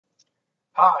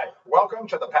Hi, welcome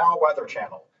to the POW Weather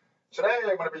Channel. Today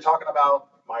I'm going to be talking about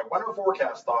my winter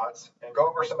forecast thoughts and go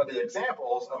over some of the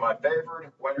examples of my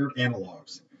favorite winter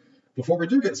analogs. Before we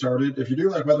do get started, if you do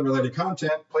like weather-related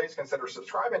content, please consider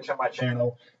subscribing to my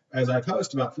channel as I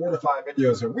post about 4 to 5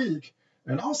 videos a week,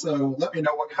 and also let me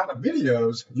know what kind of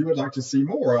videos you would like to see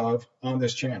more of on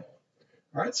this channel.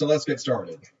 All right, so let's get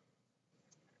started.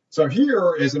 So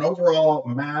here is an overall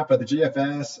map of the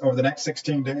GFS over the next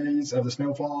 16 days of the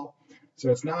snowfall. So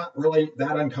it's not really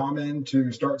that uncommon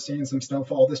to start seeing some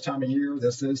snowfall this time of year.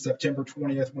 This is September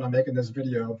 20th when I'm making this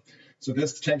video. So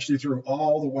this takes you through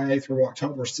all the way through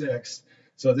October 6th.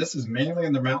 So this is mainly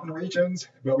in the mountain regions,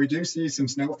 but we do see some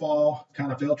snowfall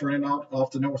kind of filtering in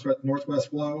off the northwest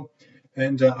flow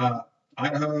and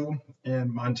Idaho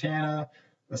and Montana,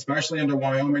 especially into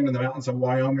Wyoming and the mountains of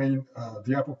Wyoming,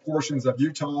 the upper portions of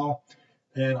Utah,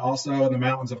 and also in the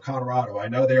mountains of Colorado. I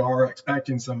know they are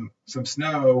expecting some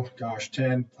snow, gosh,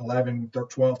 10, 11,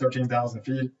 12, 13,000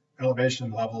 feet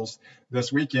elevation levels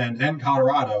this weekend in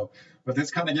Colorado. But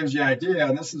this kind of gives you an idea,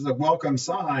 and this is a welcome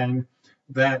sign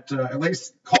that at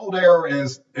least cold air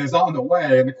is on the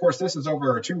way. And of course, this is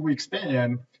over a 2-week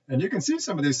span, and you can see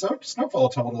some of these snowfall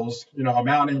totals,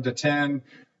 amounting to 10,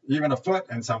 even a foot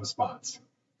in some spots.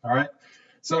 All right.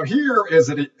 So here is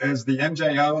the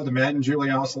MJO, the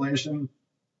Madden-Julie oscillation,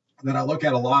 that I look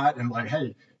at a lot and like,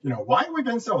 hey, why have we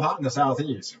been so hot in the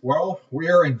southeast? Well, we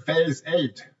are in phase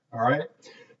 8. All right.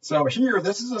 So here,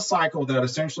 this is a cycle that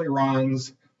essentially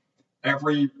runs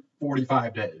every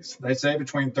 45 days. They say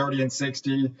between 30 and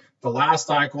 60. The last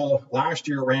cycle last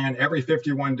year ran every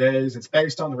 51 days. It's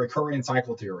based on the recurring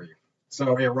cycle theory.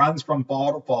 So it runs from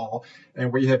fall to fall,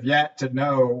 and we have yet to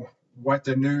know what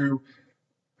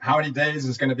how many days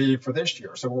is going to be for this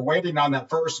year. So we're waiting on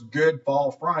that first good fall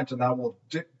front, and that will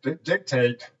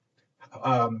dictate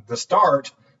the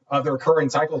start of the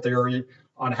recurring cycle theory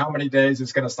on how many days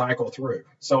it's going to cycle through.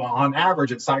 So on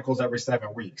average, it cycles every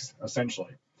 7 weeks,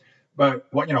 essentially. But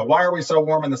why are we so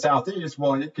warm in the southeast?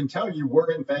 Well, it can tell you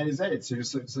we're in phase 8.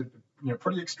 So it's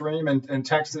pretty extreme in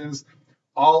Texas,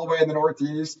 all the way in the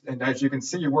northeast, and as you can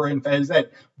see, we're in phase 8,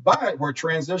 but we're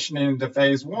transitioning into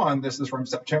phase 1. This is from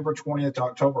September 20th to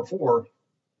October 4,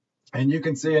 and you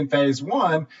can see in phase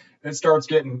 1 it starts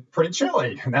getting pretty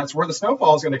chilly, and that's where the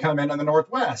snowfall is going to come in the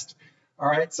northwest. All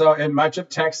right, so in much of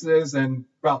Texas and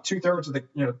about 2/3 of the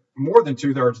more than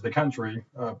 2/3 of the country,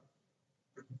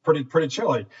 pretty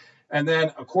chilly. And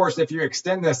then, of course, if you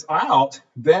extend this out,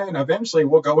 then eventually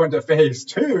we'll go into phase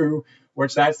 2,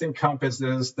 which that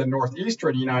encompasses the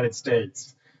northeastern United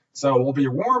States. So we'll be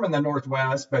warm in the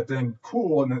northwest, but then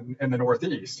cool in the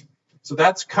northeast. So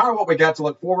that's kind of what we got to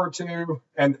look forward to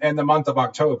in the month of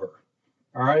October.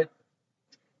 All right.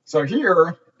 So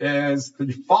here is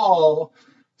the fall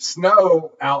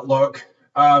snow outlook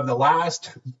of the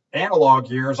last analog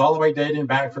years, all the way dating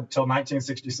back till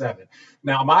 1967.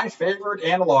 Now, my favorite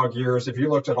analog years, if you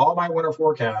looked at all my winter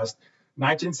forecasts,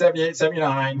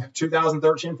 1978-79,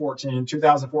 2013-14,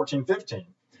 2014-15.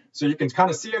 So you can kind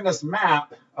of see in this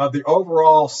map of the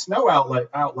overall snow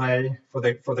outlay for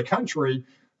the country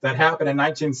that happened in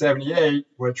 1978,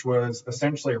 which was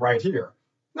essentially right here.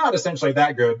 Not essentially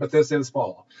that good, but this is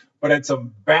fall. But it's a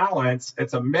balance,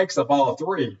 it's a mix of all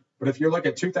three. But if you look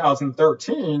at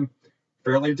 2013,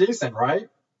 fairly decent, right?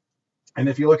 And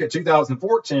if you look at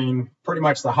 2014, pretty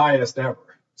much the highest ever.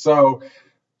 So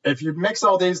if you mix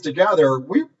all these together,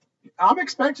 I'm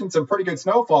expecting some pretty good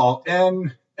snowfall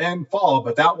in fall,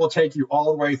 but that will take you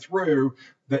all the way through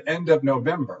the end of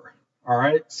November. All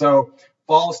right. So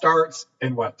fall starts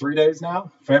in 3 days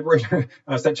now? September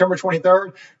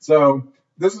 23rd. So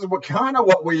this is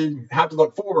what we have to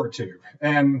look forward to.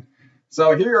 And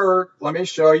so here, let me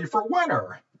show you for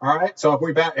winter. All right. So if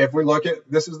we look at,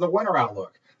 this is the winter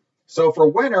outlook. So for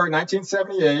winter,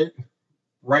 1978,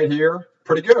 right here,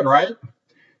 pretty good, right?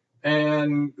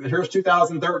 And here's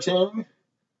 2013,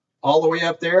 all the way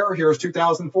up there. Here's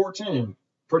 2014,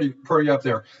 pretty up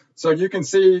there. So you can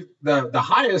see the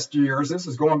highest years. This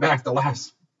is going back the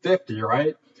last 50,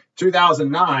 right?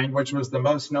 2009, which was the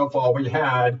most snowfall we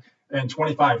had in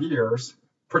 25 years,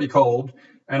 pretty cold.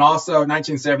 And also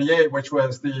 1978, which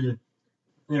was the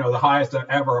highest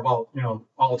ever of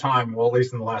all time, well, at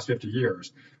least in the last 50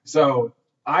 years. So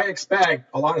I expect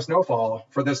a lot of snowfall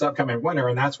for this upcoming winter,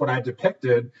 and that's what I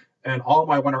depicted in all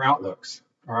my winter outlooks.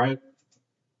 All right.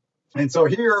 And so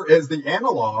here is the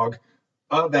analog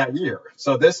of that year.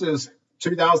 So this is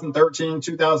 2013,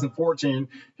 2014.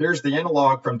 Here's the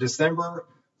analog from December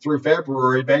through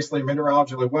February, basically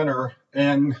meteorologically winter,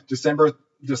 in December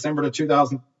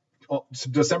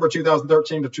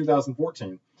 2013 to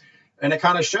 2014. And it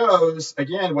kind of shows,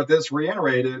 again, what this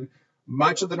reiterated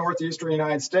much of the northeastern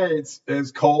United States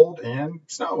is cold and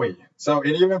snowy. So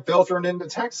it even filtering into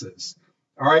Texas.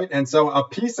 All right. And so a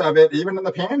piece of it, even in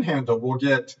the panhandle, will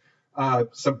get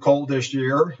some cold this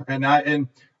year. And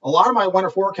a lot of my winter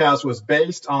forecast was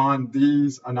based on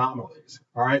these anomalies.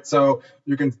 All right. So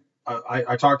you can,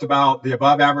 I talked about the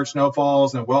above average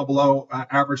snowfalls and well below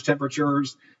average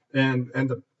temperatures in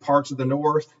the parts of the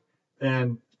north.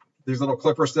 And these little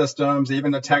clipper systems,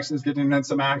 even the Texas getting in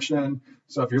some action.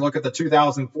 So if you look at the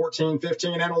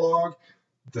 2014-15 analog,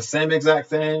 the same exact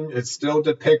thing. It's still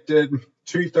depicted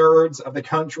 2/3 of the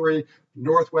country,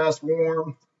 northwest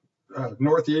warm,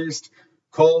 northeast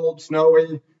cold,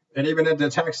 snowy, and even into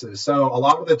Texas. So a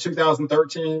lot of the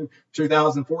 2013,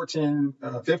 2014,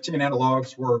 15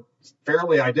 analogs were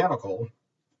fairly identical.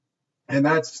 And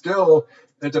that's still,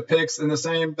 it depicts in the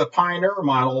same, the Pioneer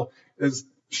model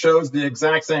shows the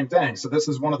exact same thing. So this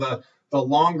is one of the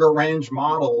longer range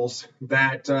models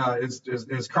that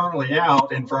is currently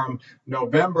out. And from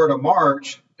November to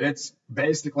March, it's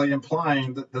basically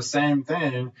implying that the same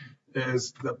thing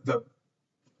is the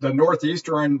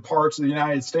northeastern parts of the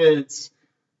United States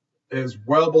is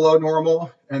well below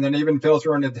normal, and then even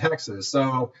filtering into Texas.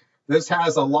 So this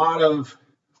has a lot of,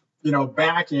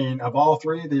 backing of all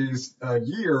three of these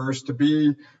years to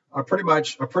be pretty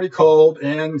much a pretty cold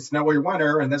and snowy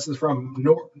winter. And this is from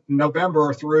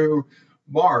November through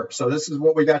March. So this is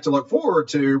what we got to look forward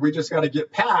to. We just got to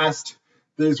get past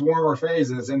these warmer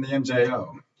phases in the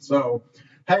MJO. So,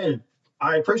 hey,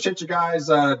 I appreciate you guys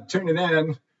tuning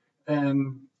in,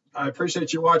 and I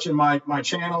appreciate you watching my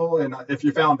channel. And if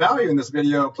you found value in this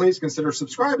video, please consider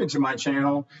subscribing to my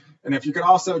channel. And if you could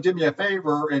also do me a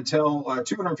favor and tell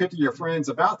 250 of your friends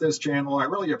about this channel, I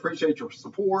really appreciate your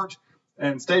support.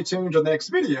 And stay tuned to the next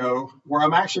video, where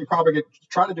I'm actually probably going to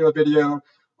try to do a video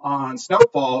on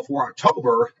Snowfall for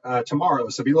October tomorrow.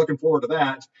 So be looking forward to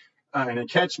that. And then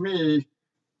catch me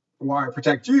while I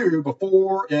protect you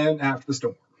before and after the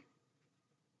storm.